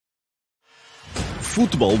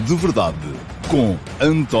Futebol de Verdade com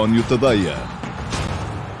António Tadeia.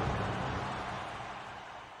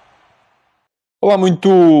 Olá, muito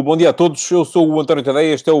bom dia a todos. Eu sou o António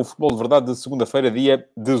Tadeia. Este é o Futebol de Verdade de segunda-feira, dia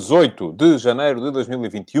 18 de janeiro de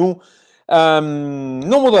 2021.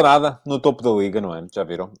 Não mudou nada no topo da Liga, não é? Já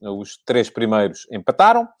viram? Os três primeiros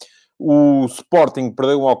empataram. O Sporting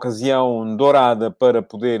perdeu uma ocasião dourada para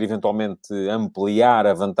poder, eventualmente, ampliar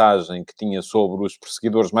a vantagem que tinha sobre os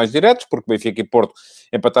perseguidores mais diretos, porque Benfica e Porto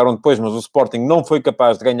empataram depois, mas o Sporting não foi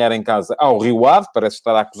capaz de ganhar em casa ao Rio Ave. Parece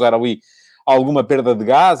estar a acusar ali alguma perda de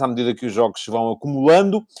gás à medida que os jogos se vão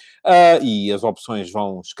acumulando e as opções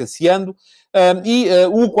vão escasseando.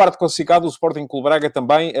 O quarto classificado, o Sporting Clube Braga,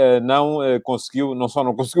 também não só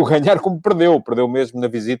não conseguiu ganhar, como perdeu mesmo na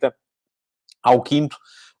visita ao quinto,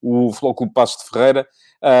 o Futebol Clube Paços de Ferreira,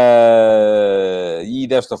 e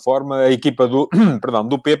desta forma a equipa do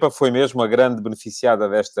Pepa foi mesmo a grande beneficiada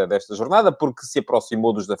desta jornada, porque se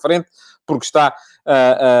aproximou dos da frente, porque está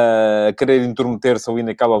a querer intrometer-se ali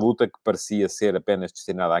naquela luta que parecia ser apenas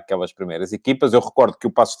destinada àquelas primeiras equipas. Eu recordo que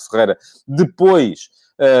o Paços de Ferreira, depois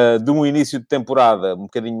de um início de temporada um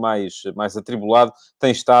bocadinho mais atribulado,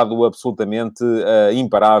 tem estado absolutamente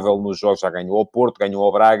imparável nos jogos. Já ganhou ao Porto, ganhou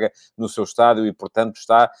ao Braga no seu estádio e, portanto,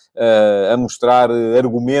 está a mostrar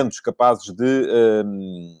argumentos capazes de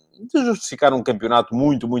justificar um campeonato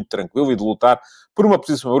muito, muito tranquilo e de lutar por uma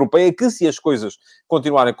posição europeia que, se as coisas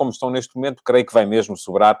continuarem como estão neste momento, creio que vai mesmo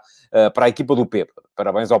sobrar para a equipa do Pepa.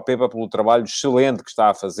 Parabéns ao Pepa pelo trabalho excelente que está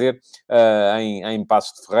a fazer em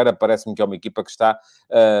Paços de Ferreira. Parece-me que é uma equipa que está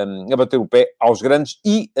a bater o pé aos grandes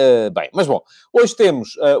e bem. Mas bom, hoje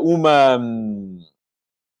temos uma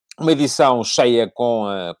edição cheia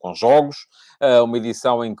com jogos, uma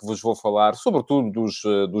edição em que vos vou falar, sobretudo,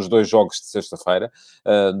 dos dois jogos de sexta-feira,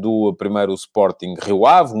 do primeiro Sporting Rio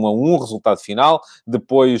Ave, 1-1, resultado final,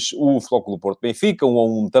 depois o Futebol Clube Porto Benfica,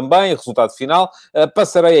 1-1 também, resultado final,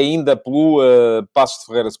 passarei ainda pelo Paços de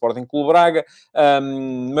Ferreira Sporting Clube Braga,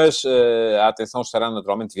 mas a atenção estará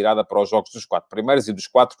naturalmente virada para os jogos dos quatro primeiros e dos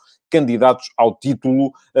quatro candidatos ao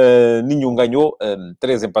título. Nenhum ganhou,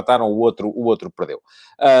 3 empataram, o outro perdeu.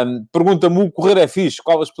 Pergunta-me o Correr é fixe,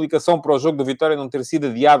 qual a explicação para o jogo da Vitória não ter sido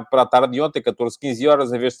adiado para a tarde de ontem, 14, 15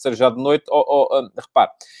 horas, em vez de ser já de noite?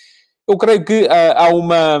 Repare, eu creio que há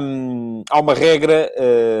uma regra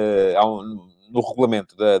no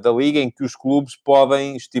regulamento da Liga em que os clubes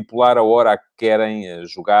podem estipular a hora a que querem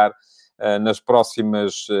jogar nas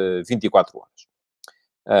próximas 24 horas.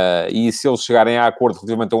 E se eles chegarem a acordo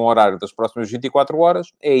relativamente a um horário das próximas 24 horas,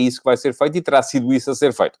 é isso que vai ser feito e terá sido isso a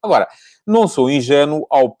ser feito. Agora, não sou ingênuo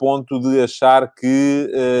ao ponto de achar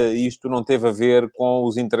que isto não teve a ver com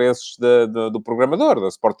os interesses do programador, da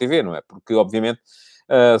Sport TV, não é? Porque, obviamente,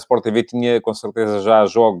 a Sport TV tinha, com certeza, já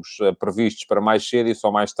jogos previstos para mais cedo e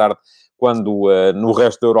só mais tarde, quando no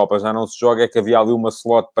resto da Europa já não se joga, é que havia ali uma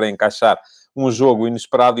slot para encaixar um jogo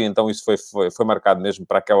inesperado, e então isso foi marcado mesmo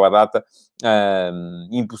para aquela data,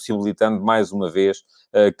 impossibilitando mais uma vez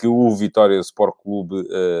que o Vitória Sport Clube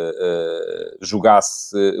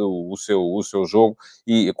jogasse o seu jogo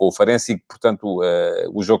e com o Farense, e que, portanto,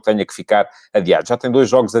 o jogo tenha que ficar adiado. Já tem 2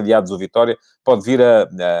 jogos adiados o Vitória, pode vir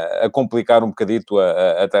a complicar um bocadito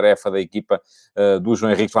a tarefa da equipa do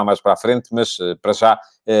João Henrique lá mais para a frente, mas para já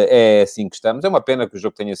é assim que estamos. É uma pena que o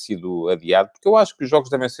jogo tenha sido adiado, porque eu acho que os jogos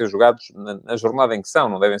devem ser jogados na jornada em que são,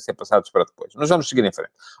 não devem ser passados para depois. Mas vamos seguir em frente.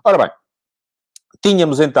 Ora bem,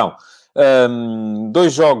 tínhamos então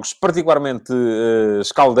 2 jogos particularmente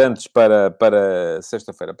escaldantes para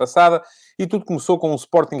sexta-feira passada, e tudo começou com o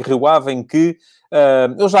Sporting Rio Ave, em que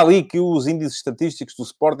eu já li que os índices estatísticos do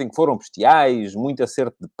Sporting foram bestiais, muito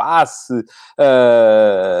acerto de passe,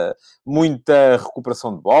 muita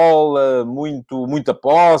recuperação de bola, muita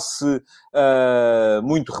posse,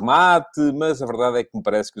 muito remate, mas a verdade é que me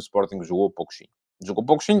parece que o Sporting jogou pouquinho. Jogou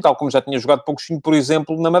pouquinho, tal como já tinha jogado pouquinho, por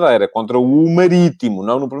exemplo, na Madeira, contra o Marítimo,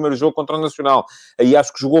 não no primeiro jogo contra o Nacional. Aí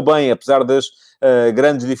acho que jogou bem, apesar das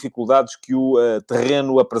grandes dificuldades que o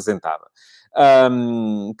terreno apresentava.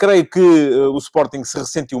 Creio que o Sporting se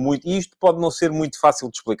ressentiu muito, e isto pode não ser muito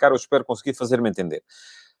fácil de explicar, eu espero conseguir fazer-me entender.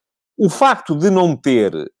 O facto de não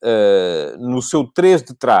ter no seu 3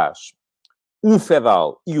 de trás o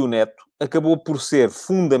Fedal e o Neto acabou por ser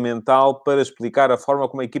fundamental para explicar a forma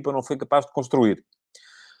como a equipa não foi capaz de construir.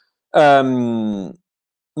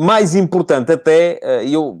 Mais importante até,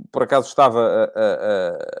 eu por acaso estava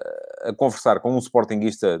a conversar com um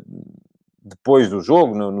sportinguista depois do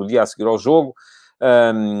jogo, no dia a seguir ao jogo,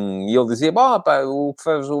 e ele dizia, o que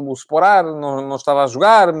fez o Sporar não estava a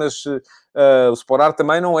jogar, mas o Sporar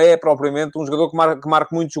também não é propriamente um jogador que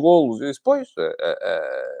marque muitos golos. E depois,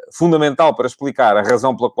 fundamental para explicar a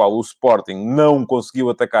razão pela qual o Sporting não conseguiu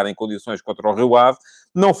atacar em condições contra o Rio Ave,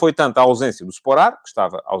 não foi tanto a ausência do Sporar, que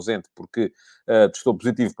estava ausente porque testou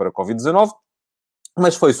positivo para a Covid-19,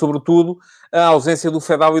 mas foi, sobretudo, a ausência do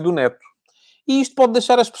Fedal e do Neto. E isto pode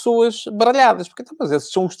deixar as pessoas baralhadas, porque então, mas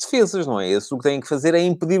esses são os defesas, não é? Esses o que têm que fazer é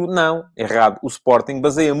impedir... Não, errado. O Sporting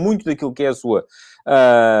baseia muito daquilo que é a sua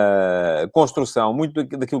construção, muito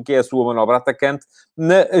daquilo que é a sua manobra atacante,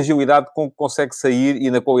 na agilidade com que consegue sair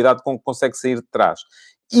e na qualidade com que consegue sair de trás.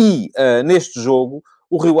 E, neste jogo,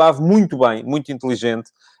 o Rio Ave, muito bem, muito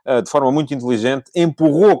inteligente, de forma muito inteligente,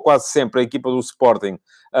 empurrou quase sempre a equipa do Sporting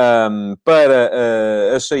para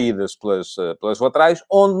as saídas pelas laterais,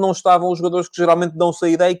 onde não estavam os jogadores que geralmente dão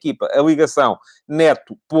saída à equipa. A ligação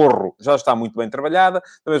Neto-Porro já está muito bem trabalhada,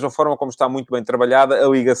 da mesma forma como está muito bem trabalhada a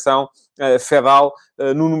ligação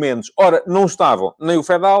Fedal-Nuno Mendes. Ora, não estavam nem o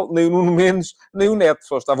Fedal, nem o Nuno Mendes, nem o Neto,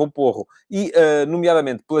 só estava o Porro. E,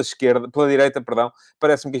 nomeadamente pela direita, perdão,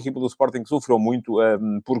 parece-me que a equipa do Sporting sofreu muito,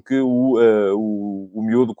 porque o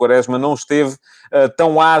miúdo Quaresma não esteve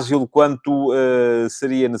tão ágil quanto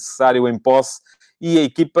seria necessário em posse, e a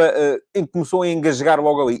equipa começou a engasgar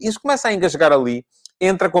logo ali. Isso começa a engasgar ali,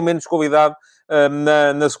 entra com menos qualidade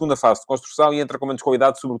na segunda fase de construção e entra com menos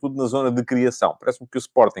qualidade, sobretudo na zona de criação. Parece-me que o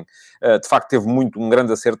Sporting, de facto, teve um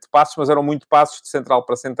grande acerto de passos, mas eram muito passos de central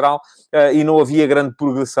para central e não havia grande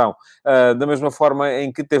progressão. Da mesma forma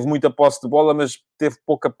em que teve muita posse de bola, mas teve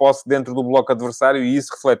pouca posse dentro do bloco adversário, e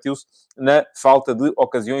isso refletiu-se na falta de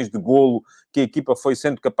ocasiões de golo que a equipa foi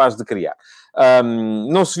sendo capaz de criar.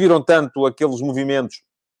 Não se viram tanto aqueles movimentos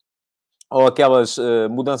ou aquelas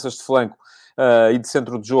mudanças de flanco e de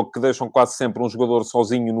centro de jogo que deixam quase sempre um jogador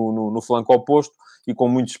sozinho no flanco oposto e com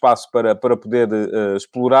muito espaço para poder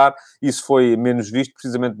explorar. Isso foi menos visto,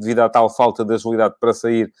 precisamente devido à tal falta de agilidade para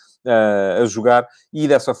sair a jogar, e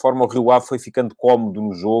dessa forma o Rio Ave foi ficando cómodo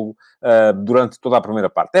no jogo durante toda a primeira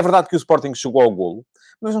parte. É verdade que o Sporting chegou ao golo,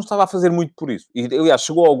 mas não estava a fazer muito por isso. E, aliás,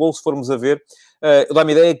 chegou ao golo, se formos a ver,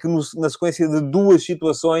 dá-me a ideia que na sequência de duas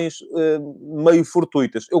situações meio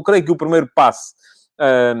fortuitas. Eu creio que o primeiro passe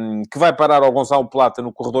que vai parar ao Gonçalo Plata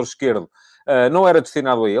no corredor esquerdo, não era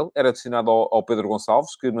destinado a ele, era destinado ao Pedro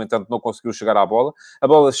Gonçalves, que, no entanto, não conseguiu chegar à bola. A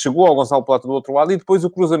bola chegou ao Gonçalo Plata do outro lado e depois o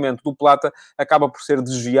cruzamento do Plata acaba por ser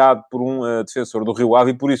desviado por um defensor do Rio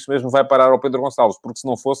Ave e por isso mesmo vai parar ao Pedro Gonçalves, porque se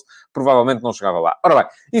não fosse, provavelmente não chegava lá. Ora bem,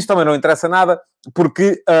 isto também não interessa nada,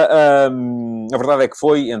 porque a verdade é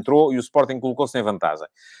que entrou e o Sporting colocou-se em vantagem.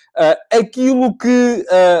 Aquilo que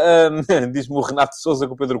diz-me o Renato Sousa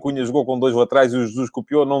que o Pedro Cunha jogou com dois laterais e o Jesus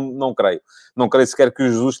copiou, não creio. Não creio sequer que o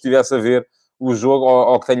Jesus estivesse a ver o jogo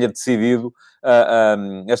ou que tenha decidido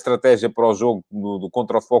a estratégia para o jogo do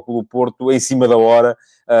contra o Foco do Porto em cima da hora,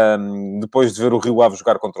 depois de ver o Rio Ave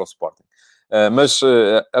jogar contra o Sporting.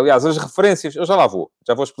 Aliás, as referências, eu já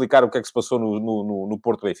vou explicar o que é que se passou no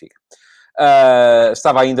Porto Benfica.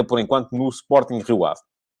 Estava ainda, por enquanto, no Sporting Rio Ave.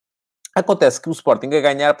 Acontece que o Sporting, a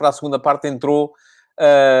ganhar, para a segunda parte, entrou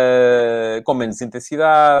com menos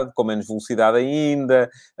intensidade, com menos velocidade ainda,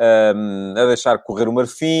 a deixar correr o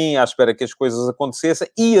marfim, à espera que as coisas acontecessem,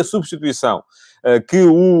 e a substituição que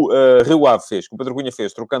o Rio Ave fez, que o Pedro Cunha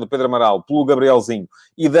fez, trocando o Pedro Amaral pelo Gabrielzinho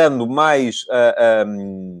e dando mais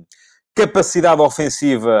capacidade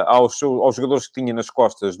ofensiva aos jogadores que tinha nas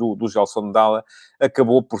costas do Gelson Medalla,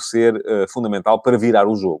 acabou por ser fundamental para virar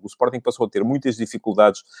o jogo. O Sporting passou a ter muitas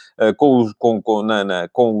dificuldades com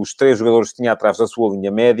os três jogadores que tinha atrás da sua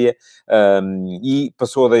linha média, e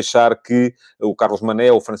passou a deixar que o Carlos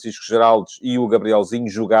Mané, o Francisco Geraldes e o Gabrielzinho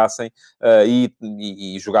jogassem,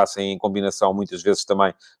 e jogassem em combinação, muitas vezes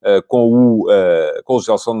também, com o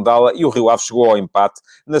Gelson Medalla, e o Rio Ave chegou ao empate,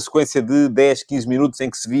 na sequência de 10, 15 minutos em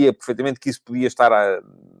que se via perfeitamente que isso podia estar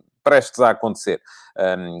prestes a acontecer.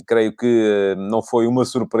 Creio que não foi uma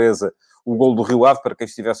surpresa o golo do Rio Ave para quem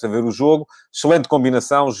estivesse a ver o jogo. Excelente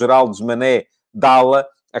combinação, Geraldes, Mané, Dalla,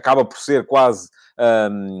 acaba por ser quase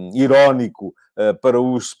irónico para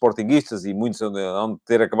os sportinguistas, e muitos vão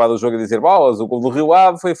ter acabado o jogo a dizer: bolas, o gol do Rio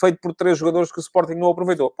Ave foi feito por três jogadores que o Sporting não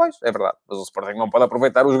aproveitou. Pois, é verdade, mas o Sporting não pode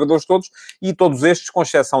aproveitar os jogadores todos, e todos estes, com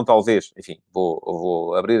exceção talvez, enfim,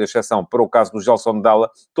 vou abrir a exceção para o caso do Gelson Medalla,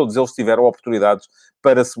 todos eles tiveram oportunidades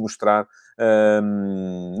para se mostrar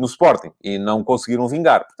no Sporting e não conseguiram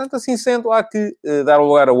vingar. Portanto, assim sendo, há que dar o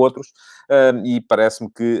lugar a outros, e parece-me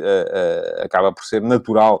que acaba por ser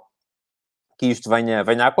natural que isto venha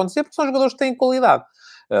a acontecer, porque são jogadores que têm qualidade.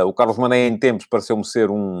 O Carlos Mané, em tempos, pareceu-me ser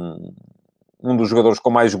um dos jogadores com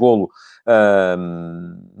mais golo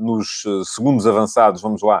nos segundos avançados,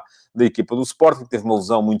 vamos lá, da equipa do Sporting. Teve uma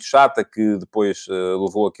lesão muito chata, que depois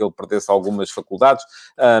levou a que ele perdesse algumas faculdades,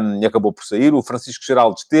 e acabou por sair. O Francisco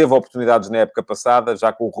Geraldo teve oportunidades na época passada,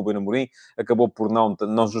 já com o Ruben Amorim, acabou por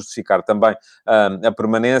não justificar também a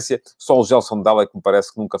permanência. Só o Gelson Dalla é que me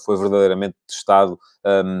parece que nunca foi verdadeiramente testado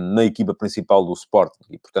na equipa principal do Sporting,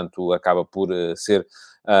 e, portanto, acaba por ser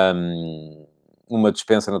uma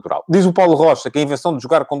dispensa natural. Diz o Paulo Rocha que a invenção de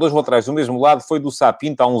jogar com 2 laterais do mesmo lado foi do Sá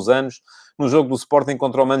Pinto há uns anos, no jogo do Sporting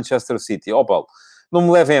contra o Manchester City. Paulo, não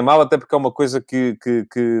me levem a mal, até porque é uma coisa que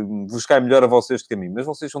vos cai melhor a vocês do que a mim, mas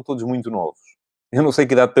vocês são todos muito novos. Eu não sei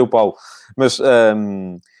que idade tem o Paulo, mas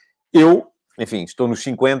eu, enfim, estou nos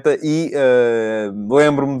 50 e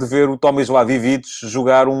lembro-me de ver o Tomislav Ivic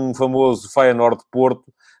jogar um famoso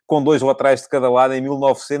Feyenoord-Porto com 2 laterais de cada lado em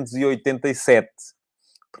 1987.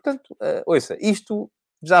 Portanto, ouça, isto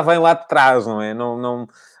já vem lá de trás, não é?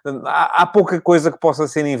 Há pouca coisa que possa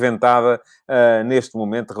ser inventada neste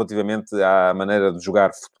momento relativamente à maneira de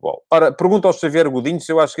jogar futebol. Ora, pergunta ao Xavier Godinho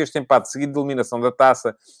se eu acho que este empate seguido de eliminação da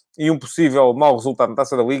Taça e um possível mau resultado na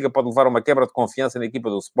Taça da Liga pode levar a uma quebra de confiança na equipa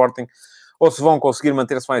do Sporting, ou se vão conseguir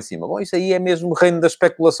manter-se lá em cima. Bom, isso aí é mesmo o reino da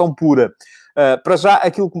especulação pura. Para já,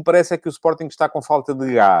 aquilo que me parece é que o Sporting está com falta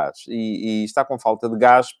de gás. E está com falta de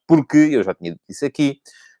gás porque, eu já tinha dito isso aqui,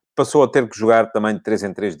 passou a ter que jogar também de 3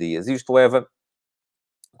 em 3 dias. Isto leva...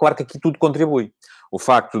 Claro que aqui tudo contribui. O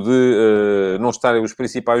facto de não estarem os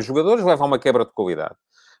principais jogadores leva a uma quebra de qualidade.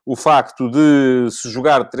 O facto de se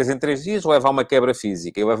jogar de 3 em 3 dias leva a uma quebra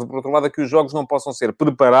física. E leva, por outro lado, a que os jogos não possam ser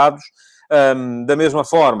preparados da mesma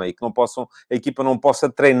forma e que a equipa não possa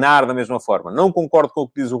treinar da mesma forma. Não concordo com o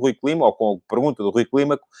que diz o Rui Clima, ou com a pergunta do Rui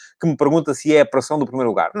Clima, que me pergunta se é a pressão do primeiro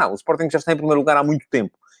lugar. Não, o Sporting já está em primeiro lugar há muito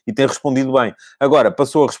tempo e tem respondido bem. Agora,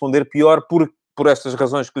 passou a responder pior por estas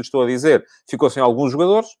razões que lhe estou a dizer. Ficou sem alguns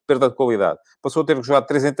jogadores, perda de qualidade. Passou a ter que jogar de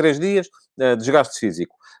 3 em 3 dias, desgaste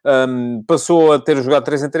físico. Passou a ter jogado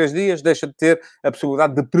 3 em 3 dias, deixa de ter a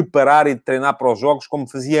possibilidade de preparar e de treinar para os jogos como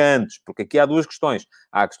fazia antes. Porque aqui há 2 questões.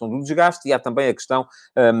 Há a questão do desgaste e há também a questão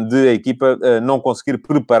de a equipa não conseguir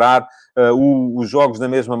preparar os jogos da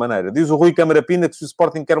mesma maneira. Diz o Rui Camarapina que se o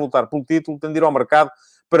Sporting quer lutar pelo título, tem de ir ao mercado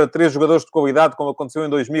para 3 jogadores de qualidade, como aconteceu em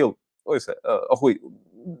 2000. Ouça, Rui,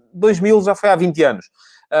 2000 já foi há 20 anos.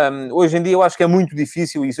 Hoje em dia eu acho que é muito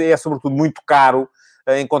difícil, e isso é sobretudo muito caro,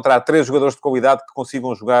 encontrar 3 jogadores de qualidade que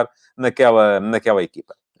consigam jogar naquela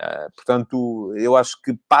equipa. Portanto, eu acho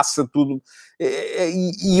que passa tudo...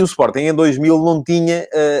 E o Sporting em 2000 não tinha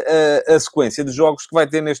a sequência de jogos que vai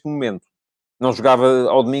ter neste momento. Não jogava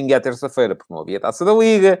ao domingo e à terça-feira, porque não havia Taça da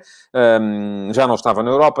Liga, já não estava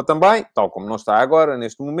na Europa também, tal como não está agora,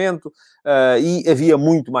 neste momento, e havia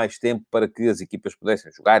muito mais tempo para que as equipas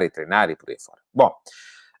pudessem jogar e treinar e por aí fora. Bom,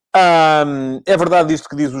 é verdade isto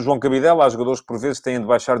que diz o João Cabidela. Há jogadores que por vezes têm de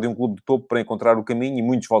baixar de um clube de topo para encontrar o caminho e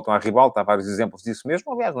muitos voltam à ribalta. Há vários exemplos disso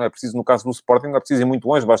mesmo. Aliás, não é preciso no caso do Sporting, não é preciso ir muito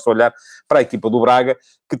longe, basta olhar para a equipa do Braga,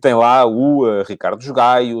 que tem lá o Ricardo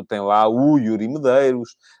Jogaio, tem lá o Yuri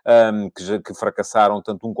Medeiros, que fracassaram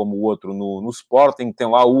tanto um como o outro no Sporting, tem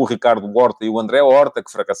lá o Ricardo Horta e o André Horta,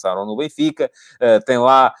 que fracassaram no Benfica, tem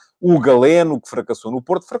lá o Galeno, que fracassou no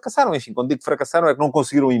Porto. Fracassaram, enfim, quando digo fracassaram é que não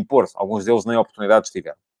conseguiram impor-se. Alguns deles nem oportunidades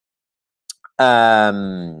tiveram.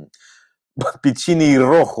 Piccini e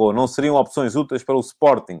Rojo não seriam opções úteis para o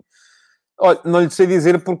Sporting? Olha, não lhe sei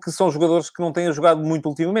dizer porque são jogadores que não têm jogado muito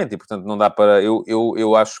ultimamente e, portanto, não dá para...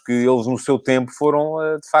 Eu acho que eles, no seu tempo, foram,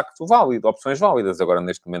 de facto, opções válidas. Agora,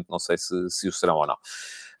 neste momento, não sei se o serão ou não.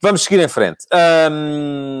 Vamos seguir em frente.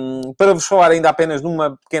 Para vos falar ainda apenas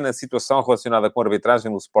numa pequena situação relacionada com a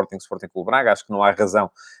arbitragem no Sporting Clube Braga, acho que não há razão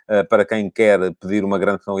para quem quer pedir uma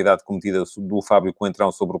grande penalidade cometida do Fábio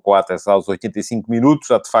Coentrão sobre o Coates aos 85 minutos.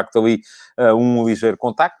 Há, de facto, ali um ligeiro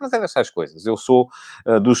contacto, mas é dessas coisas. Eu sou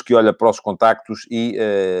dos que olha para os contactos e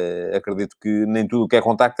acredito que nem tudo o que é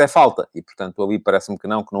contacto é falta. E, portanto, ali parece-me que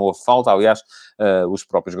não houve falta. Aliás, os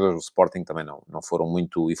próprios jogadores do Sporting também não foram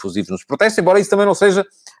muito efusivos nos protestos, embora isso também não seja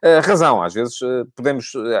razão. Às vezes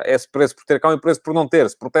podemos... É preço por ter cão e preço por não ter.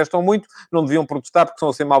 Se protestam muito, não deviam protestar porque estão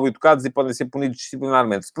a ser mal educados e podem ser punidos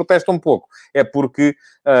disciplinarmente. Se protestam pouco, é porque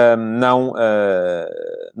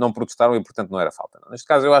não protestaram e, portanto, não era falta. Não. Neste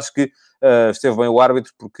caso, eu acho que esteve bem o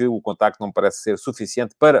árbitro porque o contacto não parece ser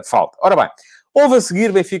suficiente para falta. Ora bem, houve a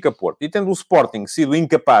seguir Benfica-Porto. E tendo o Sporting sido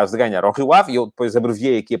incapaz de ganhar ao Rio Ave, e eu depois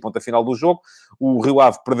abreviei aqui a ponta final do jogo, o Rio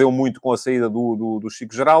Ave perdeu muito com a saída do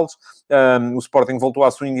Chico Geraldes, o Sporting voltou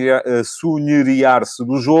a sonheriar-se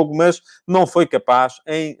do jogo, mas não foi capaz,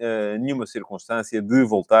 em nenhuma circunstância, de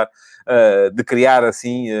voltar, de criar,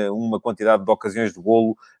 assim, uma quantidade de ocasiões de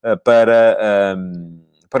golo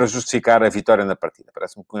para justificar a vitória na partida.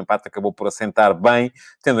 Parece-me que o empate acabou por assentar bem,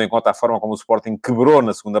 tendo em conta a forma como o Sporting quebrou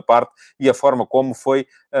na segunda parte e a forma como foi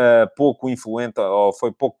pouco influente ou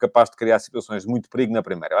foi pouco capaz de criar situações de muito perigo na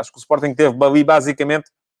primeira. Eu acho que o Sporting teve ali basicamente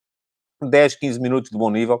 10, 15 minutos de bom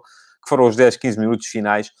nível, que foram os 10, 15 minutos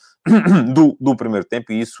finais do primeiro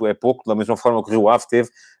tempo, e isso é pouco, da mesma forma que o Rio Ave teve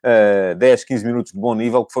 10, 15 minutos de bom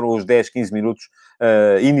nível, que foram os 10, 15 minutos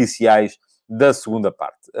iniciais da segunda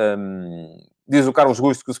parte. Diz o Carlos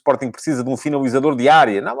Gusto que o Sporting precisa de um finalizador de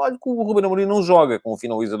área. Não, olha que o Ruben Amorim não joga com um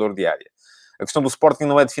finalizador de área. A questão do Sporting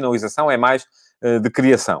não é de finalização, é mais de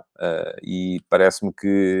criação. E parece-me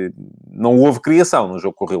que não houve criação no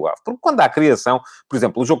jogo com o Rio Ave. Porque quando há criação, por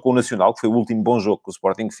exemplo, o jogo com o Nacional, que foi o último bom jogo que o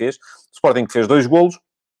Sporting fez 2 golos,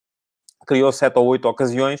 criou 7 ou 8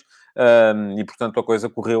 ocasiões, e, portanto, a coisa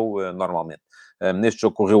correu normalmente. Neste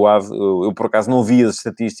jogo com o Rio Ave, eu por acaso não vi as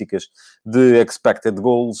estatísticas de expected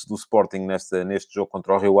goals do Sporting neste jogo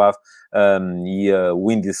contra o Rio Ave, e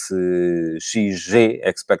o índice XG,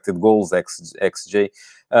 expected goals, XG,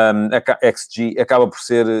 acaba por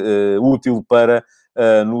ser útil para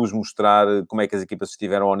nos mostrar como é que as equipas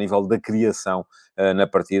estiveram ao nível da criação na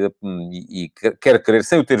partida, e quero crer,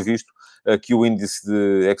 sem o ter visto, que o índice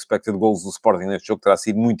de expected goals do Sporting neste jogo terá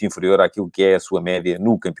sido muito inferior àquilo que é a sua média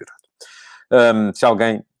no campeonato. Se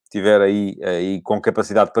alguém estiver aí com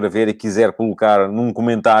capacidade para ver e quiser colocar num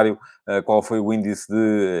comentário qual foi o índice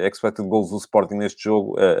de expected goals do Sporting neste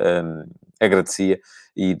jogo, agradecia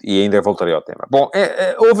e ainda voltarei ao tema. Bom,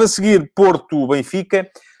 houve a seguir Porto-Benfica,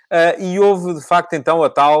 e houve, de facto, então, o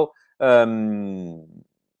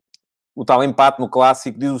tal empate no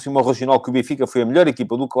Clássico. Diz o Simão Rochinol que o Benfica foi a melhor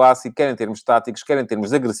equipa do Clássico, quer em termos táticos, quer em termos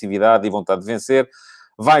de agressividade e vontade de vencer.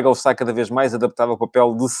 Weigl está cada vez mais adaptado ao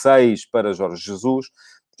papel de 6 para Jorge Jesus.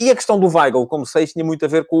 E a questão do Weigl como 6 tinha muito a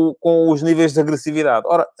ver com os níveis de agressividade.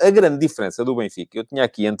 Ora, a grande diferença do Benfica, eu tinha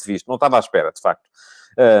aqui antevisto, não estava à espera, de facto,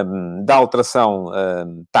 da alteração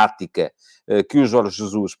tática que o Jorge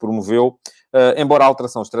Jesus promoveu, embora a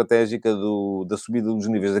alteração estratégica da subida dos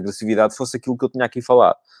níveis de agressividade fosse aquilo que eu tinha aqui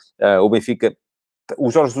falado. O Benfica,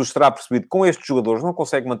 o Jorge Jesus terá percebido que com estes jogadores não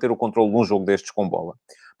consegue manter o controle de um jogo destes com bola.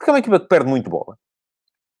 Porque é uma equipa que perde muito bola.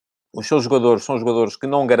 Os seus jogadores são jogadores que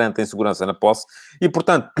não garantem segurança na posse e,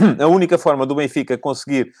 portanto, a única forma do Benfica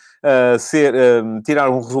conseguir tirar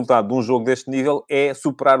um resultado de um jogo deste nível é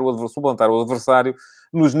suplantar o adversário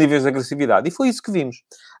nos níveis de agressividade. E foi isso que vimos.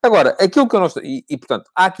 Agora, aquilo que eu não estou... portanto,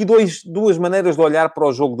 há aqui duas maneiras de olhar para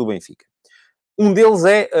o jogo do Benfica. Um deles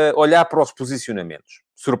é olhar para os posicionamentos.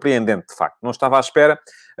 Surpreendente, de facto. Não estava à espera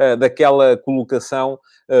daquela colocação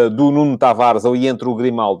do Nuno Tavares ali entre o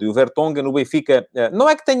Grimaldo e o Vertonghen. No Benfica, não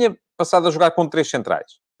é que tenha passado a jogar com 3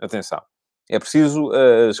 centrais. Atenção. É preciso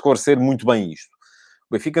esclarecer muito bem isto.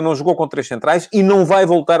 O Benfica não jogou com 3 centrais e não vai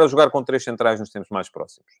voltar a jogar com 3 centrais nos tempos mais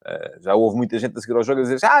próximos. Já houve muita gente a seguir ao jogo a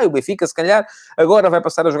dizer o Benfica, se calhar, agora vai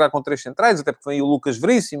passar a jogar com 3 centrais, até porque vem o Lucas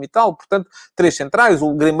Veríssimo e tal. Portanto, 3 centrais,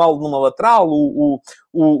 o Grimaldo numa lateral,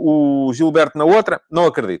 o Gilberto na outra. Não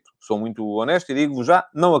acredito. Sou muito honesto e digo-vos já,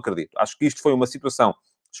 não acredito. Acho que isto foi uma situação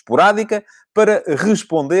esporádica para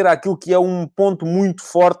responder àquilo que é um ponto muito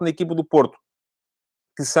forte na equipa do Porto,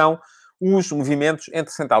 que são os movimentos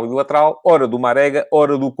entre central e lateral, ora do Marega,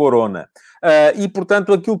 ora do Corona. E,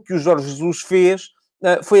 portanto, aquilo que o Jorge Jesus fez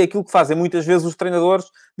foi aquilo que fazem muitas vezes os treinadores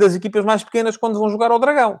das equipas mais pequenas quando vão jogar ao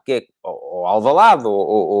Dragão, que é ou Alvalade,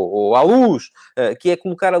 ou à Luz, que é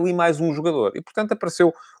colocar ali mais um jogador. E, portanto,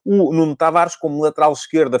 apareceu o Nuno Tavares como lateral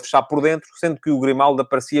esquerdo a fechar por dentro, sendo que o Grimaldo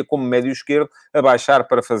aparecia como médio esquerdo a baixar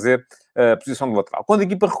para fazer a posição de lateral. Quando a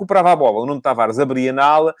equipa recuperava a bola, o Nuno Tavares abria na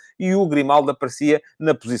ala e o Grimaldo aparecia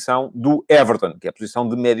na posição do Everton, que é a posição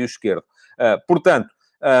de médio esquerdo. Portanto,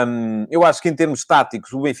 eu acho que em termos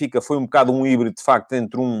táticos o Benfica foi um bocado um híbrido, de facto,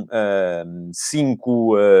 entre um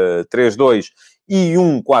 5-3-2 e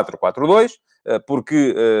um 4-4-2,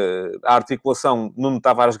 porque a articulação Nuno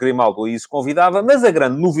Tavares-Grimaldo a isso convidava, mas a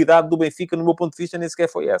grande novidade do Benfica, no meu ponto de vista, nem sequer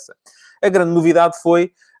foi essa. A grande novidade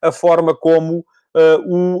foi a forma como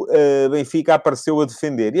o Benfica apareceu a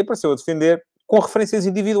defender. E apareceu a defender com referências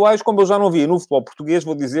individuais, como eu já não via no futebol português,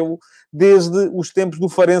 vou dizê-lo, desde os tempos do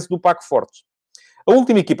Farense do Paco Fortes. A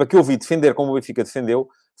última equipa que eu vi defender como o Benfica defendeu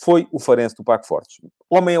foi o Farense do Paco Fortes.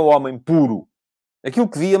 Homem a homem puro. Aquilo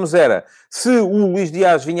que víamos era, se o Luís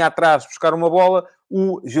Dias vinha atrás buscar uma bola,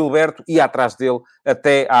 o Gilberto ia atrás dele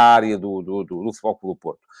até à área do Futebol Clube do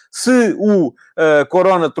Porto. Se o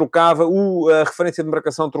Corona trocava, a referência de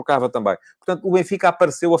marcação trocava também. Portanto, o Benfica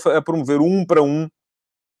apareceu a promover o 1 para 1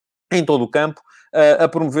 em todo o campo, a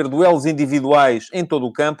promover duelos individuais em todo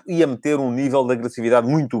o campo e a meter um nível de agressividade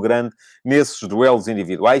muito grande nesses duelos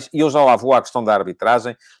individuais. E eu já lá vou à questão da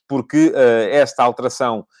arbitragem, porque esta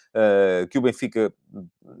alteração que o Benfica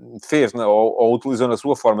fez ou utilizou na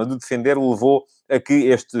sua forma de defender levou a que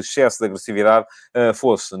este excesso de agressividade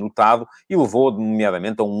fosse notado e levou,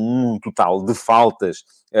 nomeadamente, a um total de faltas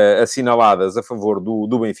assinaladas a favor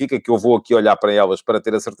do Benfica, que eu vou aqui olhar para elas para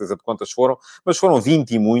ter a certeza de quantas foram, mas foram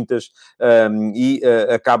 20 e muitas, e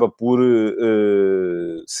acaba por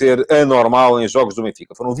ser anormal em jogos do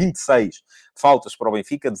Benfica. Foram 26 faltas para o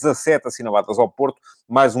Benfica, 17 assinaladas ao Porto,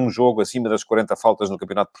 mais um jogo acima das 40 faltas no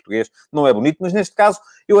Campeonato Português. Não é bonito, mas neste caso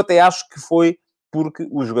eu até acho que foi porque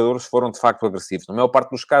os jogadores foram, de facto, agressivos. Na maior parte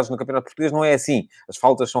dos casos, no Campeonato Português, não é assim. As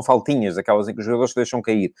faltas são faltinhas, aquelas em que os jogadores se deixam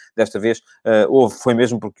cair. Desta vez, foi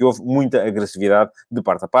mesmo porque houve muita agressividade de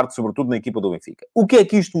parte a parte, sobretudo na equipa do Benfica. O que é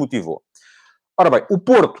que isto motivou? Ora bem, o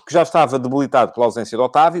Porto, que já estava debilitado pela ausência de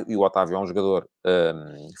Otávio, e o Otávio é um jogador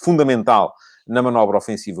fundamental na manobra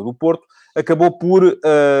ofensiva do Porto, acabou por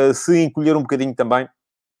se encolher um bocadinho também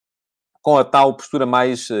com a tal postura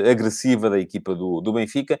mais agressiva da equipa do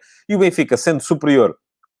Benfica, e o Benfica, sendo superior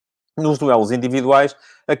nos duelos individuais,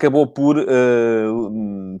 acabou por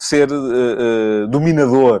ser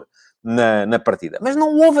dominador na partida. Mas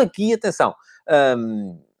não houve aqui, atenção,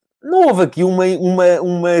 não houve aqui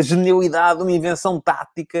uma genialidade, uma invenção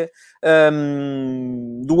tática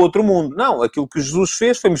do outro mundo. Não, aquilo que Jesus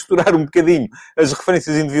fez foi misturar um bocadinho as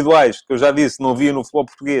referências individuais, que eu já disse, não via no futebol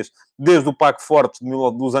português desde o Paco Forte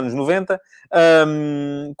dos anos 90,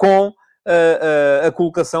 com a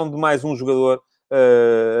colocação de mais um jogador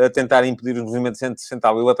a tentar impedir os movimentos entre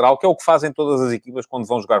central e lateral, que é o que fazem todas as equipas quando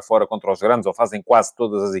vão jogar fora contra os grandes, ou fazem quase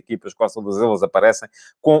todas as equipas, quase todas elas aparecem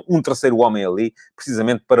com um terceiro homem ali,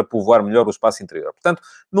 precisamente para povoar melhor o espaço interior. Portanto,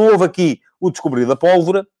 não houve aqui o descobrir da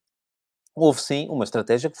pólvora, houve sim uma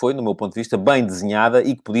estratégia que foi, no meu ponto de vista, bem desenhada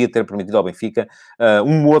e que podia ter permitido ao Benfica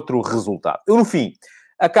um outro resultado. Eu, no fim,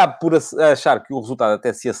 acabo por achar que o resultado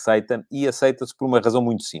até se aceita, e aceita-se por uma razão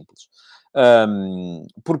muito simples.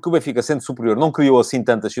 Porque o Benfica, sendo superior, não criou assim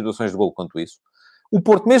tantas situações de golo quanto isso. O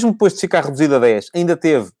Porto, mesmo depois de ficar reduzido a 10, ainda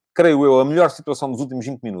teve, creio eu, a melhor situação dos últimos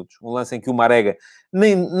 20 minutos. Um lance em que o Marega,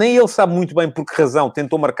 nem ele sabe muito bem por que razão,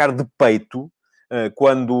 tentou marcar de peito,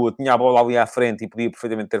 quando tinha a bola ali à frente e podia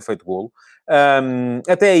perfeitamente ter feito golo.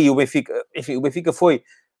 Até aí o Benfica, enfim, o Benfica foi,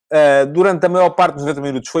 durante a maior parte dos 90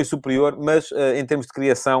 minutos, foi superior, mas em termos de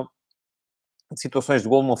criação de situações de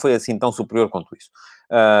golo não foi assim tão superior quanto isso.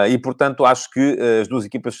 E, portanto, acho que as duas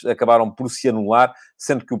equipas acabaram por se anular,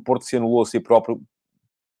 sendo que o Porto se anulou a si próprio,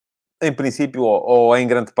 em princípio, ou em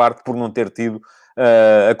grande parte, por não ter tido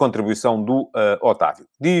a contribuição do Otávio.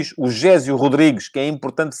 Diz o Gésio Rodrigues, que é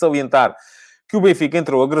importante salientar que o Benfica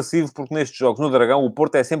entrou agressivo, porque nestes jogos no Dragão o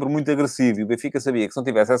Porto é sempre muito agressivo, e o Benfica sabia que se não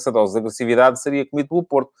tivesse essa dose de agressividade, seria comido pelo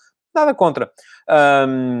Porto. Nada contra.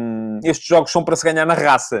 Estes jogos são para se ganhar na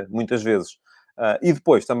raça, muitas vezes. E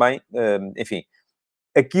depois também, enfim,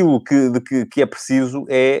 aquilo que é preciso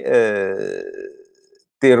é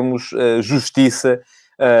termos justiça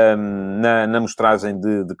na mostragem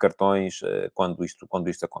de cartões quando isto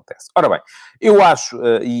acontece. Ora bem, eu acho,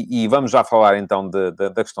 e vamos já falar então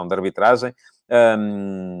da questão da arbitragem,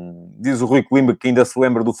 diz o Rui Coimbra que ainda se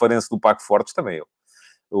lembra do Farense do Paco Fortes, também eu.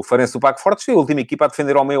 O Farense do Paco Fortes foi a última equipa a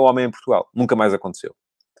defender homem a homem em Portugal. Nunca mais aconteceu.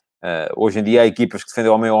 Hoje em dia há equipas que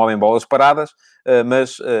defendem homem a homem bolas paradas,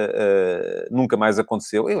 mas nunca mais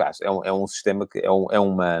aconteceu. E, aliás, é um sistema que é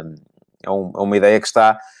uma ideia que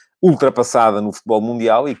está ultrapassada no futebol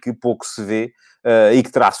mundial e que pouco se vê, e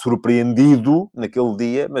que terá surpreendido naquele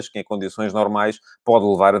dia, mas que em condições normais pode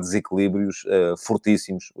levar a desequilíbrios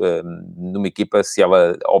fortíssimos numa equipa se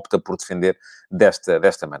ela opta por defender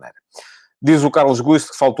desta maneira. Diz o Carlos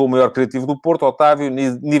Gusto que faltou o maior criativo do Porto, Otávio,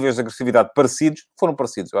 níveis de agressividade parecidos, foram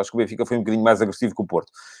parecidos. Eu acho que o Benfica foi um bocadinho mais agressivo que o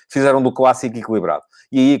Porto. Fizeram do clássico equilibrado.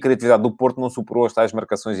 E aí a criatividade do Porto não superou as tais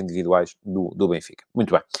marcações individuais do Benfica.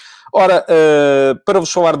 Muito bem. Ora, para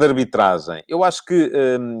vos falar de arbitragem, eu acho que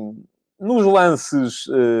nos lances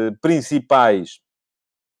principais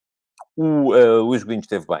o Luís Godinho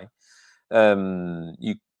esteve bem.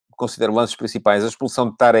 E considero lances principais a expulsão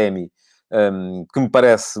de Taremi, que me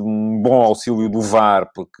parece um bom auxílio do VAR,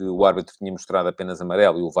 porque o árbitro tinha mostrado apenas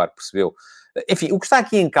amarelo e o VAR percebeu. Enfim, o que está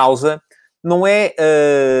aqui em causa não é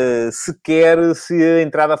sequer se a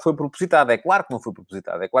entrada foi propositada. É claro que não foi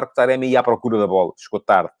propositada. É claro que o Taremi ia à procura da bola. Chegou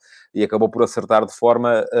tarde e acabou por acertar de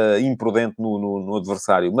forma imprudente no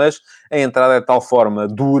adversário. Mas a entrada é de tal forma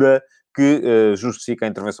dura que justifica a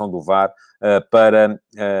intervenção do VAR para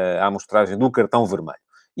a amostragem do cartão vermelho.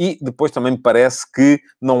 e depois também me parece que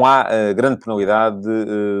não há grande penalidade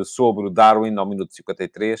sobre o Darwin ao minuto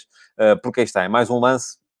 53, porque aí está, é mais um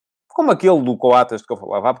lance como aquele do Coatas de que eu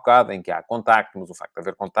falava há bocado, em que há contacto, mas o facto de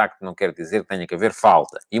haver contacto não quer dizer que tenha que haver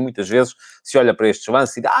falta. E muitas vezes se olha para estes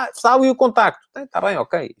lances e diz, está ali o contacto. Está bem,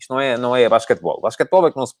 ok. Isto não é basquetebol. Basquetebol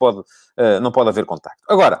é que não se pode, não pode haver contacto.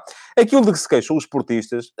 Agora, aquilo de que se queixam os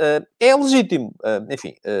esportistas é legítimo.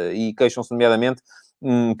 Enfim, e queixam-se nomeadamente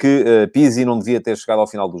que Pizzi não devia ter chegado ao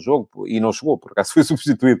final do jogo, e não chegou, por acaso foi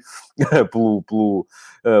substituído pelo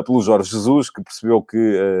Jorge Jesus, que percebeu que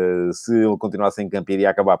se ele continuasse em campo iria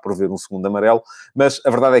acabar por ver um segundo amarelo, mas a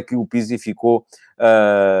verdade é que o Pizzi ficou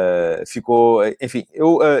enfim,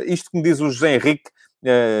 isto que me diz o José Henrique,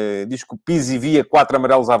 diz que o Pizzi via 4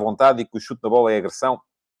 amarelos à vontade e que o chute da bola é agressão.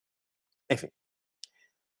 Enfim,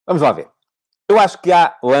 vamos lá ver. Eu acho que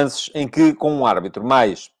há lances em que, com um árbitro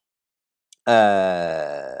mais...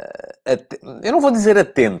 eu não vou dizer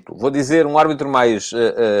atento, vou dizer um árbitro mais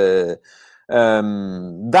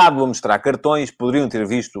dado a mostrar cartões, poderiam ter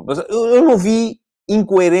visto, mas eu não vi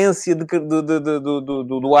incoerência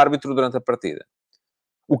do árbitro durante a partida.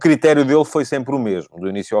 O critério dele foi sempre o mesmo, do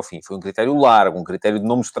início ao fim. Foi um critério largo, um critério de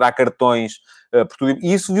não mostrar cartões por tudo.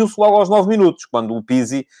 E isso viu-se logo aos 9 minutos, quando o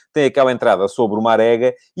Pizzi tem aquela entrada sobre o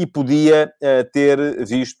Marega e podia ter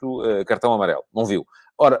visto cartão amarelo. Não viu.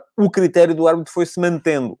 Ora, o critério do árbitro foi-se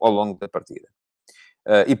mantendo ao longo da partida.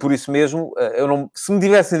 E por isso mesmo, se me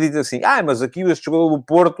tivessem dito assim, mas aqui este jogador do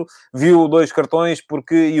Porto viu 2 cartões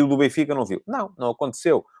e o do Benfica não viu. Não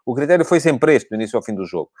aconteceu. O critério foi sempre este, do início ao fim do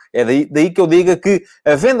jogo. É daí que eu diga que,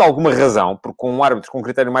 havendo alguma razão, porque com um árbitro com um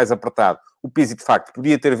critério mais apertado, o Pizzi, de facto,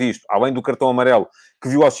 podia ter visto, além do cartão amarelo, que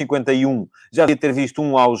viu aos 51, já podia ter visto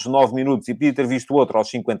um aos 9 minutos e podia ter visto o outro aos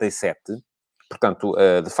 57. Portanto,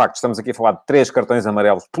 de facto, estamos aqui a falar de 3 cartões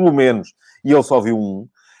amarelos, pelo menos, e ele só viu um.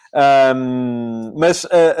 Mas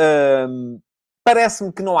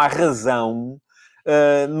parece-me que não há razão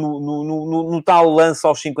no tal lance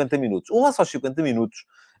aos 50 minutos. O lance aos 50 minutos,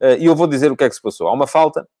 e eu vou dizer o que é que se passou. Há uma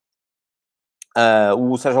falta,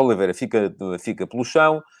 o Sérgio Oliveira fica pelo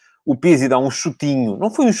chão, o Pizzi dá um chutinho, não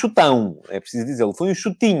foi um chutão, é preciso dizê-lo, foi um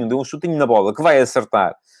chutinho, deu um chutinho na bola, que vai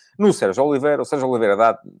acertar no Sérgio Oliveira. O Sérgio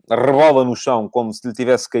Oliveira rebola no chão como se lhe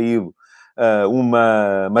tivesse caído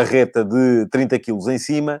uma marreta de 30 quilos em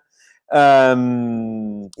cima,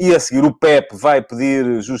 e a seguir o Pepe vai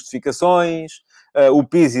pedir justificações, o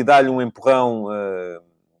Pizzi dá-lhe um empurrão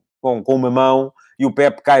com uma mão e o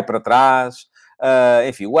Pepe cai para trás.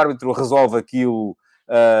 Enfim, o árbitro resolve aquilo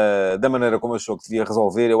da maneira como achou que devia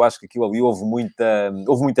resolver. Eu acho que aquilo ali houve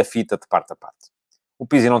muita fita de parte a parte. O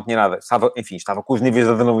Pizzi não tinha nada, estava com os níveis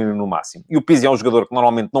de adrenalina no máximo. E o Pizzi é um jogador que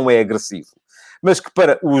normalmente não é agressivo, mas que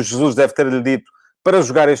o Jesus deve ter-lhe dito, para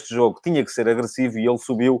jogar este jogo tinha que ser agressivo, e ele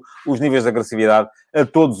subiu os níveis de agressividade a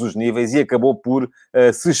todos os níveis e acabou por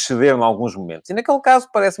se exceder em alguns momentos. E naquele caso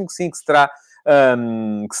parece-me que sim, que se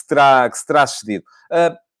terá excedido.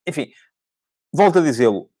 Enfim, volto a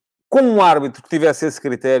dizê-lo, com um árbitro que tivesse esse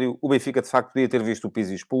critério, o Benfica, de facto, podia ter visto o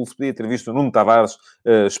Pizzi expulso, podia ter visto o Nuno Tavares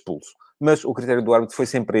expulso. Mas o critério do árbitro foi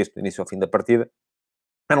sempre este, do início ao fim da partida.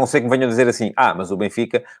 A não ser que me venham dizer assim, mas o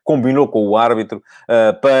Benfica combinou com o árbitro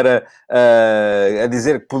para a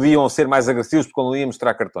dizer que podiam ser mais agressivos porque não iam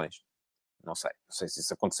mostrar cartões. Não sei se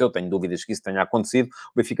isso aconteceu, tenho dúvidas que isso tenha acontecido.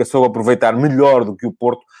 O Benfica soube aproveitar melhor do que o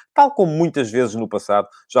Porto, tal como muitas vezes no passado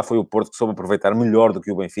já foi o Porto que soube aproveitar melhor do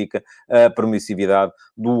que o Benfica a permissividade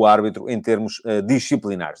do árbitro em termos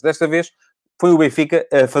disciplinares. Desta vez foi o Benfica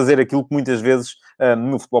a fazer aquilo que muitas vezes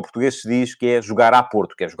no futebol português se diz que é jogar à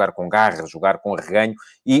Porto, que é jogar com garra, jogar com arreganho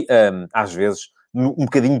e, às vezes, um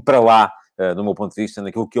bocadinho para lá, do meu ponto de vista,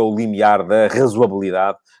 naquilo que é o limiar da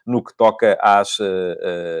razoabilidade no que toca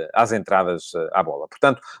às entradas à bola.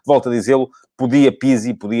 Portanto, volto a dizê-lo, podia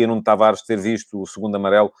Pizzi, podia Nuno Tavares ter visto o segundo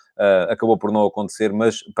amarelo, acabou por não acontecer,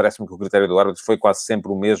 mas parece-me que o critério do árbitro foi quase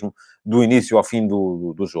sempre o mesmo do início ao fim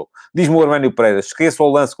do jogo. Diz-me o Arménio Pereira, esqueça o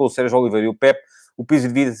lance com o Sérgio Oliveira e o Pepe, o Pizzi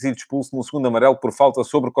devia ter sido expulso no segundo amarelo por falta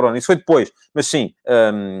sobre o Corona. Isso foi depois, mas sim,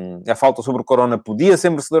 a falta sobre o Corona podia ser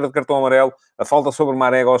merecedora de cartão amarelo, a falta sobre o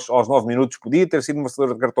Marega aos 9 minutos podia ter sido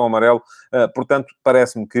merecedora de cartão amarelo, portanto,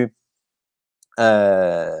 parece-me que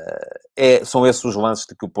são esses os lances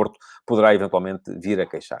de que o Porto poderá eventualmente vir a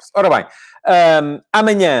queixar-se. Ora bem,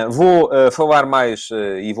 amanhã vou falar mais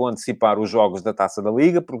e vou antecipar os jogos da Taça da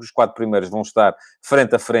Liga, porque os 4 primeiros vão estar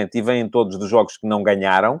frente a frente e vêm todos dos jogos que não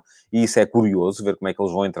ganharam, e isso é curioso, ver como é que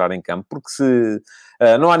eles vão entrar em campo, porque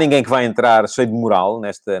não há ninguém que vai entrar cheio de moral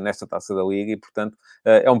nesta Taça da Liga, e portanto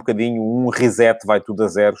é um bocadinho um reset, vai tudo a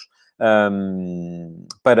zeros,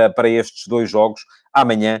 para estes 2 jogos.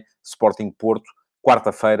 Amanhã, Sporting Porto,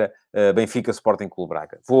 quarta-feira, Benfica Sporting Clube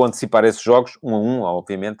Braga. Vou antecipar esses jogos, 1-1,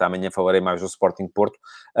 obviamente. Amanhã falarei mais do Sporting Porto,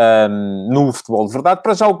 no Futebol de Verdade.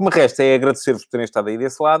 Para já, o que me resta é agradecer-vos por terem estado aí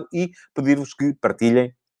desse lado e pedir-vos que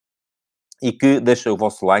partilhem e que deixem o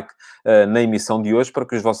vosso like na emissão de hoje, para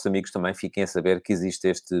que os vossos amigos também fiquem a saber que existe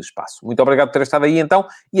este espaço. Muito obrigado por terem estado aí, então,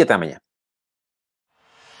 e até amanhã.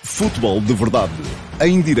 Futebol de Verdade,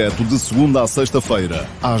 em direto de segunda a sexta-feira,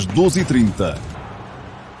 às 12h30.